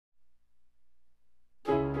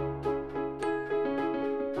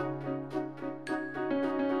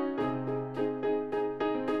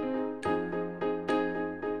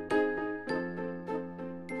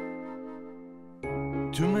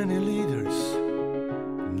Too many leaders,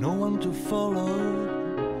 no one to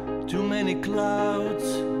follow. Too many clouds,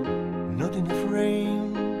 not enough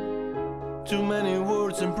rain. Too many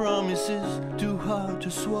words and promises, too hard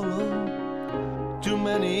to swallow. Too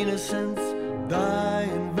many innocents die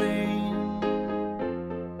in vain.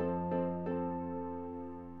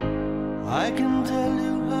 I can tell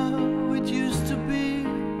you how it used to be.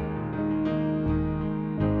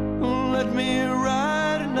 Let me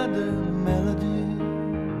write another melody.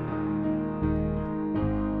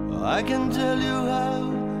 I can tell you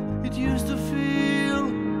how it used to feel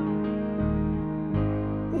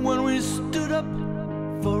when we stood up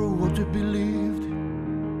for what we believed.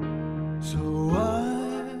 So I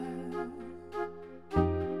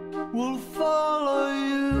will follow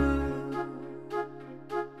you.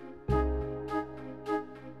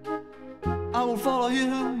 I will follow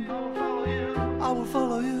you. I will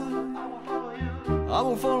follow you. I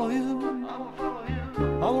will follow you.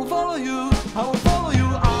 I will follow you. I will follow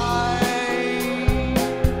you.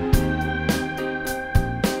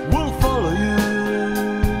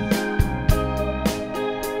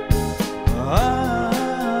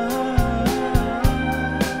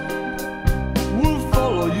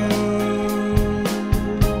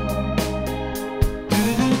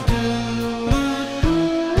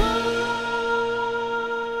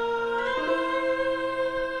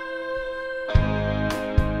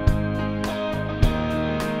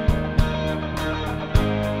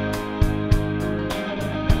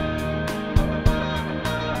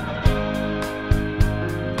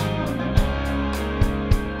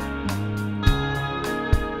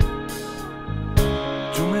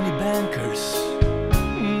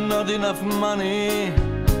 Not enough money.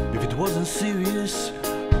 If it wasn't serious,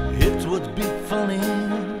 it would be funny.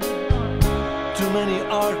 Too many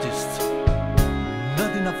artists,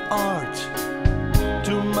 not enough art.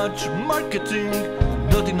 Too much marketing,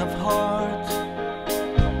 not enough heart.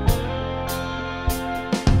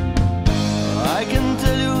 I can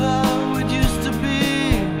tell you how it used to be.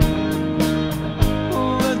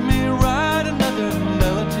 Let me write another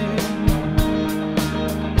melody.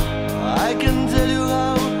 I can tell you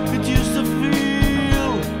how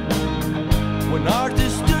when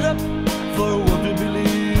artists stood up for what we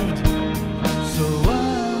believed. So I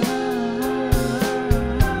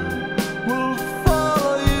will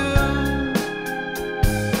follow you.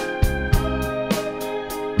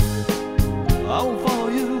 I will follow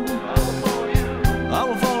you. I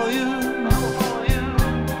will follow you. I will follow you.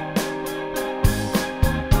 I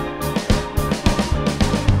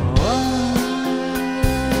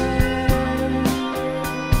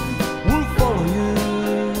will follow you.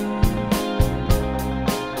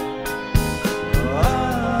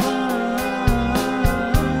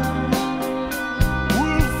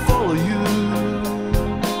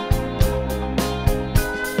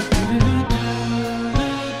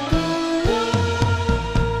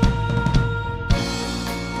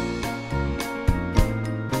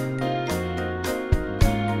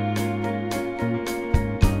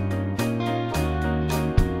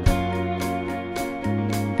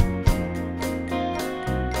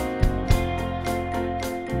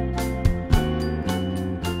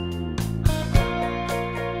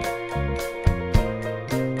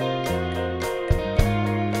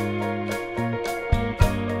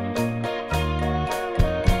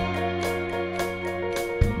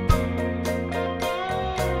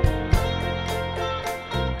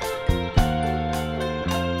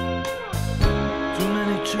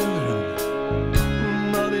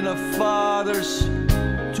 Fathers,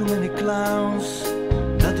 too many clowns,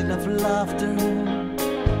 not enough laughter.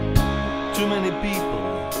 Too many people,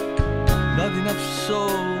 not enough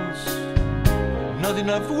souls. Not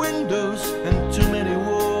enough windows and too many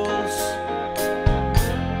walls.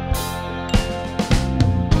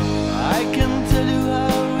 I can tell you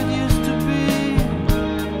how it used to be.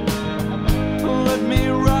 Let me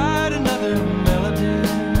write another melody.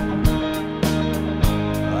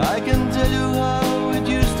 I can tell you how it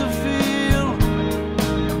used to feel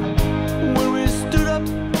when we stood up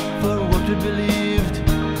for what we believed.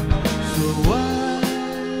 So I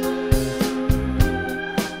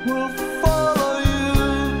will follow you.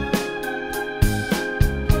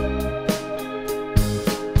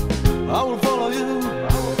 I will follow you.